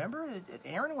priest. Remember?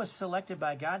 Aaron was selected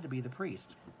by God to be the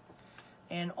priest.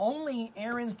 And only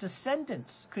Aaron's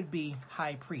descendants could be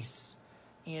high priests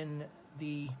in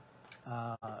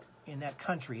that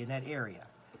country, in that area.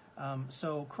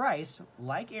 So Christ,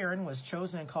 like Aaron, was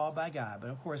chosen and called by God.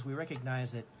 But of course, we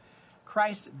recognize that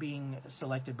Christ being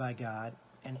selected by God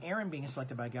and Aaron being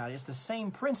selected by God is the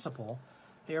same principle.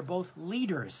 They are both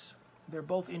leaders. They're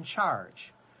both in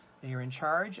charge. They are in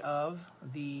charge of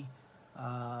the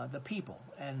people.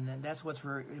 And that's what's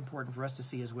very important for us to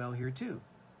see as well here too.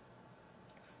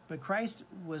 But Christ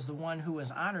was the one who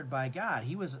was honored by God.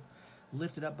 He was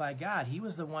lifted up by God. He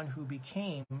was the one who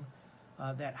became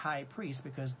that high priest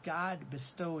because God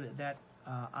bestowed that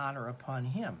honor upon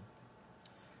him.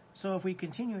 So if we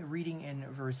continue reading in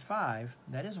verse 5,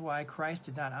 that is why Christ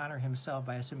did not honor himself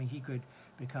by assuming he could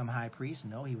become high priest.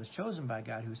 No, he was chosen by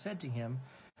God, who said to him,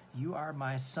 "You are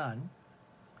my son.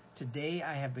 Today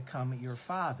I have become your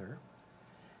father."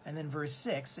 And then verse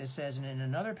 6, it says, and in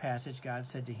another passage, God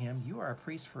said to him, "You are a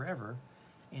priest forever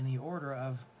in the order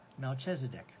of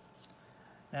Melchizedek."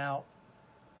 Now,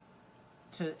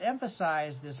 to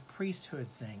emphasize this priesthood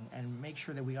thing and make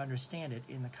sure that we understand it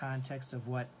in the context of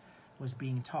what was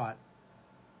being taught,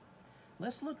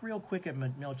 let's look real quick at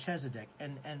Melchizedek.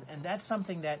 And that's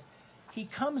something that he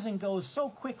comes and goes so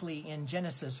quickly in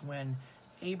Genesis when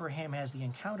Abraham has the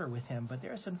encounter with him. But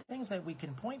there are some things that we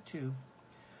can point to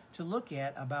look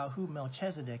at about who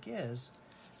Melchizedek is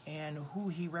and who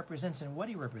he represents and what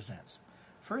he represents.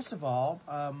 First of all,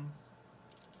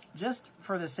 just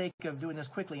for the sake of doing this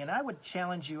quickly, and I would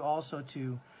challenge you also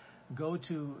to go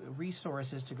to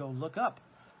resources to go look up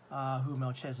who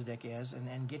Melchizedek is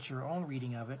and get your own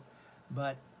reading of it.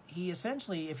 But he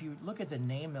essentially, if you look at the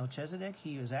name Melchizedek,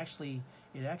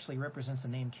 it actually represents the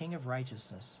name King of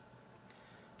Righteousness.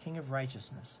 King of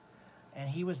Righteousness. And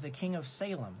he was the king of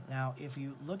Salem. Now, if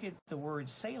you look at the word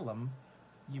Salem,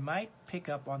 you might pick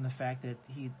up on the fact that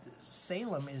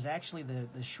Salem is actually the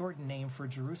shortened name for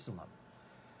Jerusalem.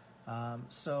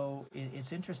 So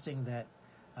it's interesting that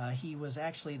he was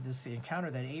actually this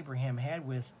encounter that Abraham had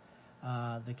with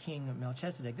the king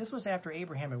Melchizedek. This was after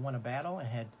Abraham had won a battle and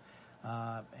had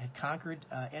conquered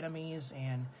enemies,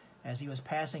 and as he was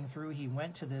passing through, he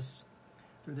went to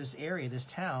through this area, this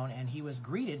town, and he was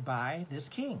greeted by this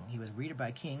king. He was greeted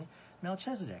by King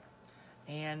Melchizedek.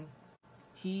 And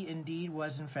he indeed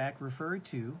was, in fact, referred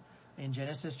to in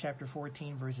Genesis chapter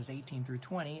 14, verses 18 through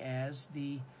 20, as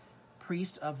the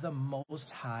priest of the Most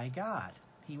High God.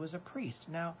 He was a priest.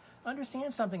 Now,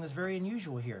 understand something that's very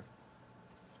unusual here.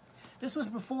 This was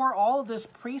before all of this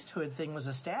priesthood thing was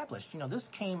established. This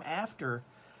came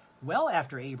well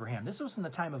after Abraham. This was in the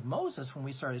time of Moses when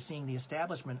we started seeing the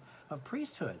establishment of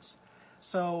priesthoods.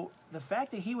 So the fact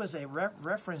that he was a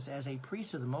referenced as a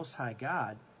priest of the Most High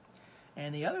God,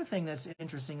 and the other thing that's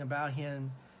interesting about him,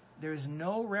 there's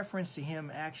no reference to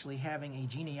him actually having a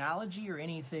genealogy or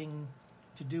anything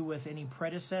to do with any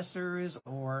predecessors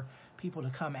or people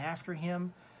to come after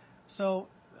him. So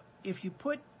if you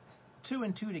put 2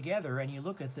 and 2 together and you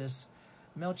look at this,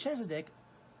 Melchizedek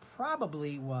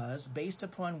probably was, based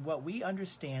upon what we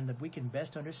understand, that we can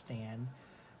best understand,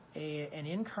 an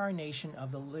incarnation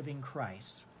of the living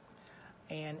Christ.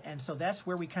 And so that's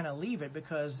where we kind of leave it,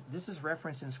 because this is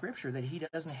referenced in Scripture that he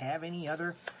doesn't have any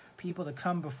other people to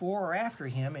come before or after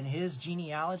him in his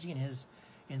genealogy and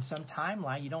in some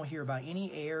timeline. You don't hear about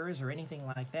any heirs or anything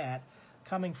like that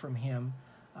coming from him,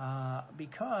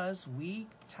 because we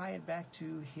tie it back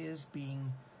to his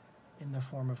being in the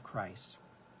form of Christ.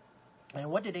 And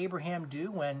what did Abraham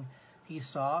do when he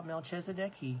saw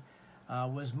Melchizedek? He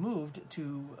was moved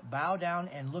to bow down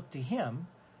and look to him,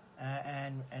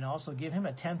 and also give him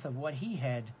a tenth of what he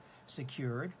had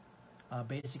secured,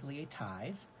 basically a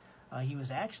tithe. He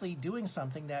was actually doing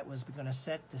something that was going to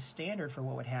set the standard for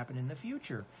what would happen in the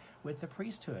future with the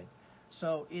priesthood.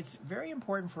 So it's very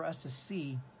important for us to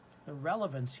see the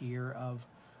relevance here of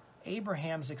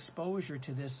Abraham's exposure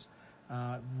to this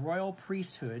royal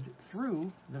priesthood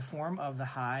through the form of the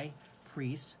high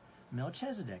priest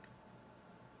Melchizedek.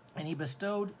 And he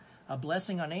bestowed a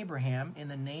blessing on Abraham in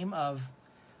the name of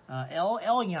El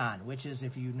Elyon, which is,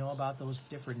 if you know about those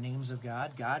different names of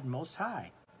God, God Most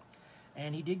High.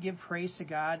 And he did give praise to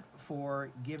God for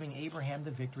giving Abraham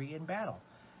the victory in battle.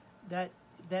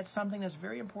 That's something that's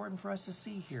very important for us to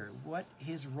see here, what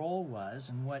his role was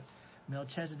and what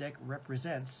Melchizedek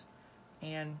represents.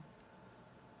 And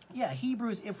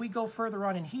Hebrews, if we go further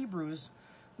on in Hebrews,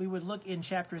 we would look in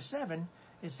chapter 7.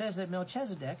 It says that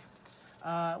Melchizedek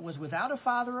was without a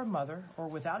father or mother, or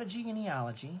without a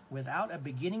genealogy, without a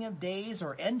beginning of days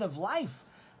or end of life,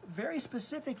 very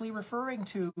specifically referring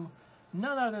to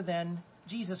none other than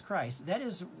Jesus Christ. That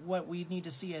is what we need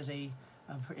to see as an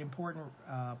important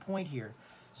point here.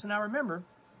 So now remember,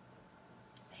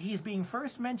 he's being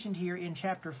first mentioned here in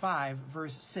chapter 5,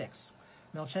 verse 6,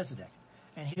 Melchizedek.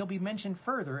 And he'll be mentioned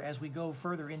further as we go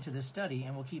further into this study,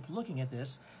 and we'll keep looking at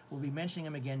this. We'll be mentioning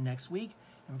him again next week,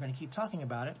 and we're going to keep talking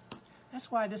about it. That's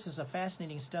why this is a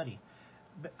fascinating study.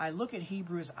 But I look at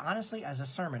Hebrews, honestly, as a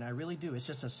sermon. I really do. It's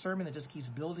just a sermon that just keeps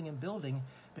building and building,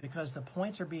 because the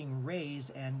points are being raised,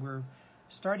 and we're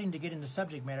starting to get into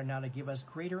subject matter now to give us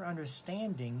greater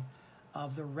understanding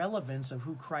of the relevance of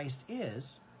who Christ is.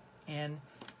 And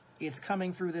it's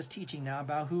coming through this teaching now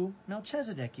about who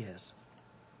Melchizedek is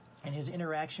and his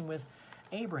interaction with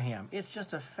Abraham. It's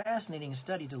just a fascinating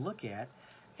study to look at,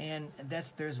 and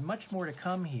there's much more to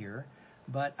come here,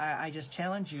 but I just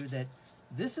challenge you that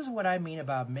this is what I mean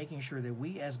about making sure that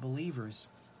we as believers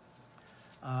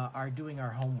are doing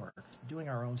our homework, doing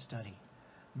our own study,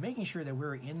 making sure that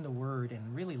we're in the Word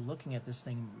and really looking at this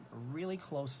thing really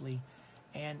closely,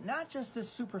 and not just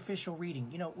this superficial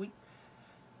reading.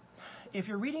 If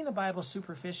you're reading the Bible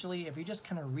superficially, if you're just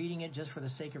kind of reading it just for the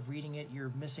sake of reading it,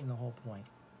 you're missing the whole point.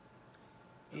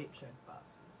 Check boxes.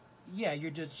 Yeah, you're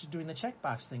just doing the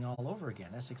checkbox thing all over again.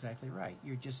 That's exactly right.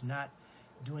 You're just not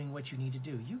doing what you need to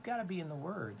do. You've got to be in the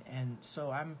Word. And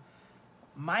so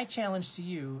my challenge to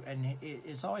you, and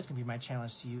it's always going to be my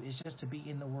challenge to you, is just to be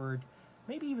in the Word,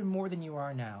 maybe even more than you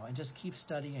are now, and just keep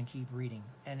studying and keep reading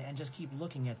and just keep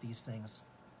looking at these things.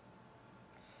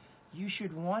 You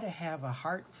should want to have a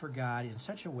heart for God in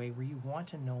such a way where you want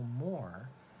to know more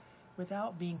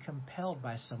without being compelled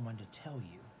by someone to tell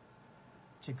you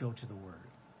to go to the Word.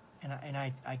 And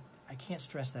I can't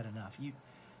stress that enough.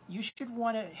 You should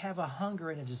want to have a hunger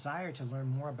and a desire to learn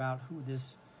more about who this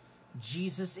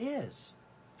Jesus is.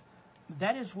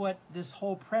 That is what this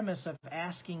whole premise of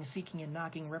asking, seeking, and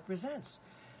knocking represents.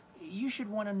 You should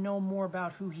want to know more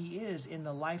about who He is in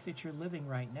the life that you're living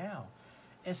right now.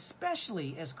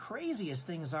 Especially as crazy as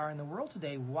things are in the world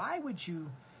today, why would you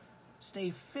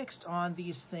stay fixed on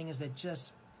these things that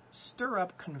just stir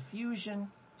up confusion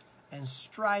and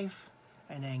strife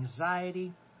and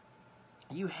anxiety?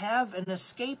 You have an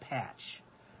escape hatch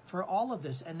for all of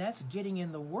this, and that's getting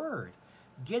in the Word,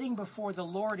 getting before the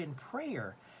Lord in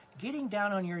prayer, getting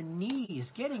down on your knees,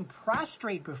 getting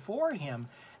prostrate before Him,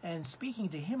 and speaking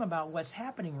to Him about what's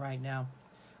happening right now.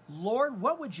 Lord,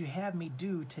 what would you have me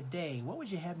do today? What would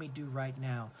you have me do right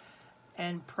now?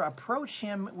 And approach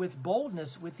Him with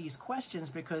boldness with these questions,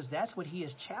 because that's what He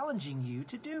is challenging you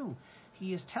to do.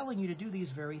 He is telling you to do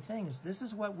these very things. This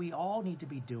is what we all need to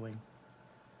be doing.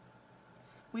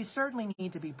 We certainly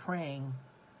need to be praying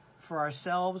for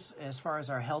ourselves as far as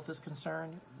our health is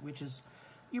concerned, which is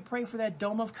you pray for that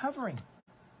dome of covering.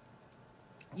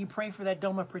 You pray for that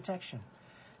dome of protection.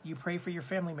 You pray for your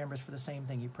family members for the same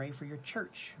thing. You pray for your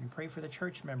church. You pray for the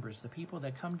church members, the people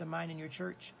that come to mind in your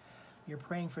church. You're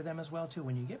praying for them as well, too.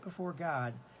 When you get before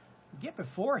God, get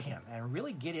before Him and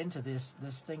really get into this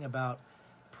thing about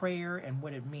prayer and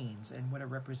what it means and what it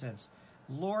represents.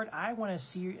 Lord, I want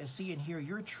to see and hear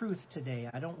your truth today.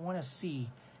 I don't want to see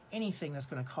anything that's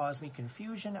going to cause me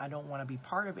confusion. I don't want to be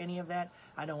part of any of that.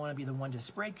 I don't want to be the one to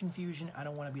spread confusion. I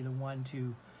don't want to be the one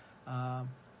to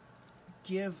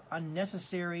give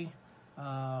unnecessary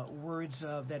words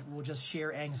that will just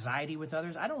share anxiety with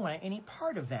others. I don't want any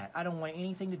part of that. I don't want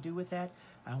anything to do with that.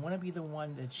 I want to be the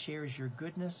one that shares your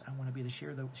goodness. I want to be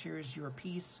shares your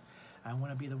peace. I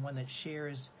want to be the one that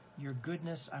shares your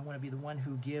goodness. I want to be the one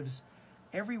who gives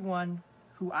everyone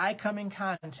who I come in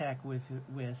contact with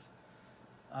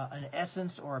an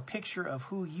essence or a picture of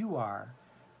who you are,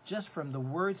 just from the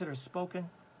words that are spoken.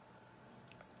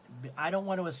 I don't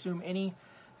want to assume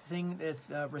anything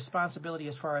that's responsibility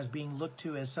as far as being looked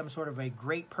to as some sort of a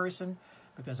great person,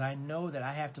 because I know that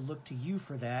I have to look to you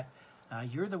for that.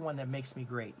 You're the one that makes me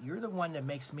great. You're the one that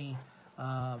makes me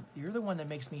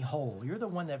whole. You're the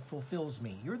one that fulfills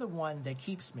me. You're the one that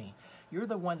keeps me. You're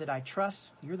the one that I trust.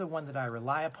 You're the one that I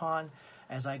rely upon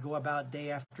as I go about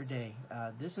day after day.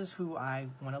 This is who I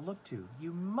want to look to.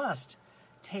 You must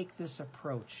take this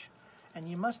approach, and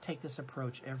you must take this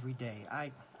approach every day.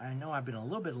 I know I've been a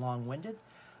little bit long-winded.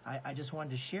 I just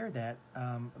wanted to share that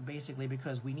basically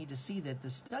because we need to see that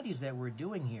the studies that we're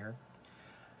doing here,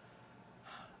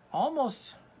 almost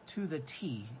to the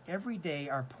T, every day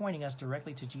are pointing us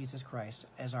directly to Jesus Christ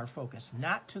as our focus,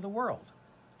 not to the world.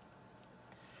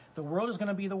 The world is going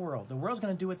to be the world. The world's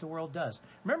going to do what the world does.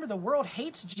 Remember, the world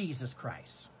hates Jesus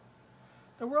Christ.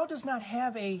 The world does not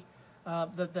have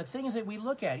the things that we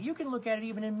look at. You can look at it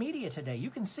even in media today. You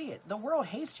can see it. The world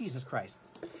hates Jesus Christ.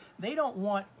 They don't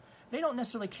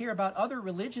necessarily care about other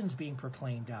religions being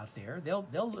proclaimed out there.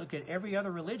 They'll look at every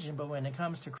other religion, but when it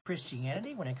comes to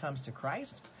Christianity, when it comes to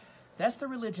Christ, that's the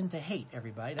religion to hate,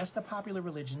 everybody. That's the popular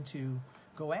religion to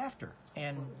go after.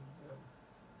 And,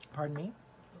 pardon me?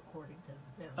 According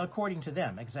to them. According to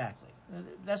them, exactly.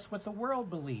 That's what the world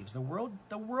believes. The world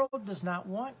does not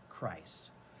want Christ.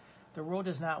 The world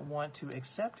does not want to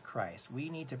accept Christ. We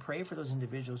need to pray for those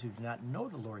individuals who do not know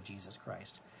the Lord Jesus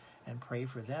Christ, and pray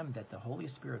for them that the Holy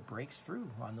Spirit breaks through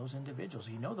on those individuals.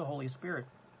 You know, the Holy Spirit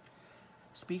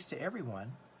speaks to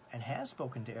everyone and has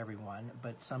spoken to everyone,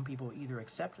 but some people either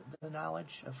accept the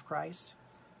knowledge of Christ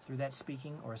through that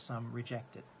speaking, or some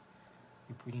reject it.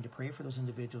 We need to pray for those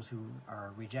individuals who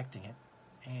are rejecting it,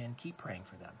 and keep praying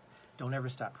for them. Don't ever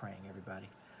stop praying, everybody.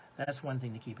 That's one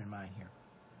thing to keep in mind here.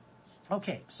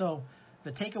 Okay, so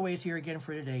the takeaways here again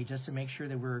for today, just to make sure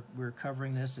that we're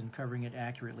covering this and covering it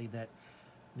accurately, that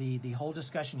the whole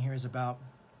discussion here is about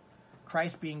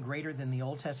Christ being greater than the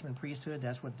Old Testament priesthood.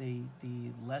 That's what the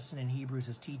lesson in Hebrews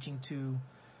is teaching to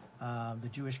the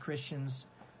Jewish Christians.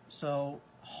 So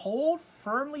hold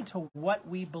firmly to what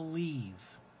we believe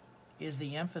is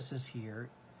the emphasis here,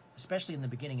 especially in the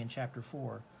beginning in chapter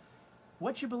 4.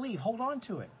 What you believe, hold on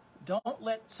to it. Don't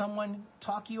let someone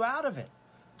talk you out of it.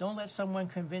 Don't let someone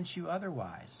convince you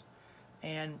otherwise.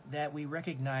 and that we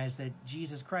recognize that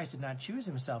Jesus Christ did not choose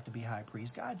himself to be high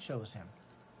priest. God chose him.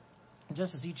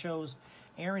 Just as he chose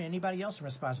Aaron and anybody else in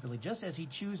responsibility, just as he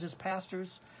chooses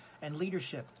pastors and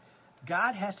leadership,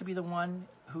 God has to be the one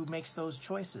who makes those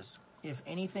choices. If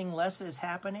anything less is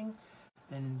happening,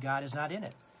 then God is not in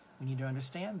it. We need to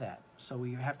understand that. So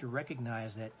we have to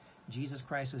recognize that Jesus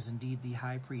Christ was indeed the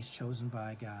high priest chosen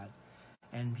by God.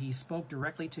 And he spoke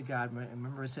directly to God.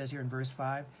 Remember it says here in verse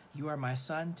 5, "You are my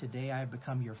son, today I have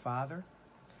become your father."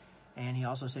 And he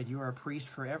also said, "You are a priest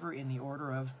forever in the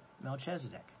order of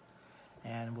Melchizedek."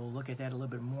 And we'll look at that a little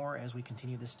bit more as we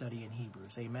continue the study in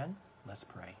Hebrews. Amen? Let's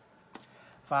pray.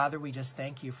 Father, we just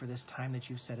thank you for this time that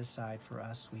you've set aside for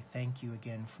us. We thank you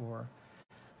again for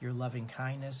your loving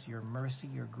kindness, your mercy,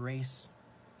 your grace.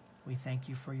 We thank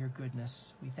you for your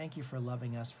goodness. We thank you for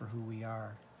loving us for who we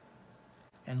are.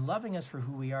 And loving us for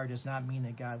who we are does not mean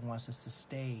that God wants us to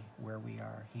stay where we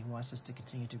are. He wants us to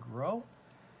continue to grow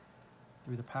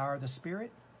through the power of the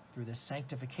Spirit, through the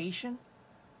sanctification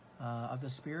of the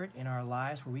Spirit in our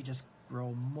lives, where we just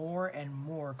grow more and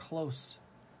more close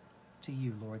to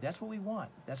you, Lord. That's what we want.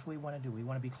 That's what we want to do. We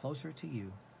want to be closer to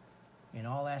you in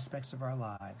all aspects of our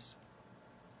lives.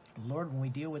 Lord, when we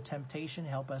deal with temptation,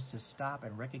 help us to stop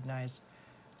and recognize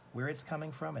where it's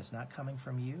coming from. It's not coming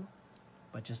from you,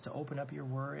 but just to open up your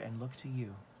word and look to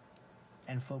you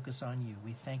and focus on you.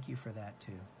 We thank you for that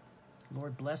too.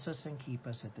 Lord, bless us and keep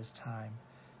us at this time.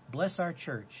 Bless our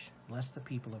church. Bless the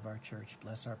people of our church.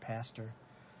 Bless our pastor.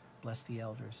 Bless the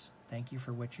elders. Thank you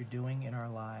for what you're doing in our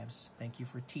lives. Thank you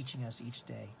for teaching us each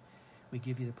day. We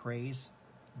give you the praise,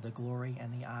 the glory,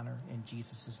 and the honor in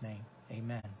Jesus' name.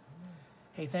 Amen.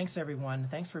 Hey, thanks everyone.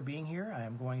 Thanks for being here. I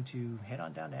am going to head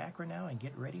on down to Akron now and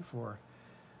get ready for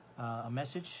a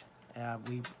message.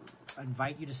 We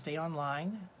invite you to stay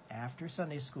online after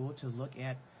Sunday school to look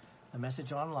at the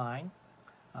message online.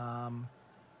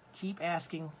 Keep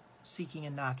asking, seeking,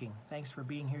 and knocking. Thanks for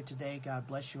being here today. God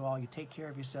bless you all. You take care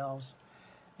of yourselves,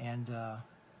 and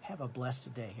have a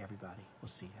blessed day, everybody. We'll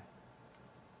see you.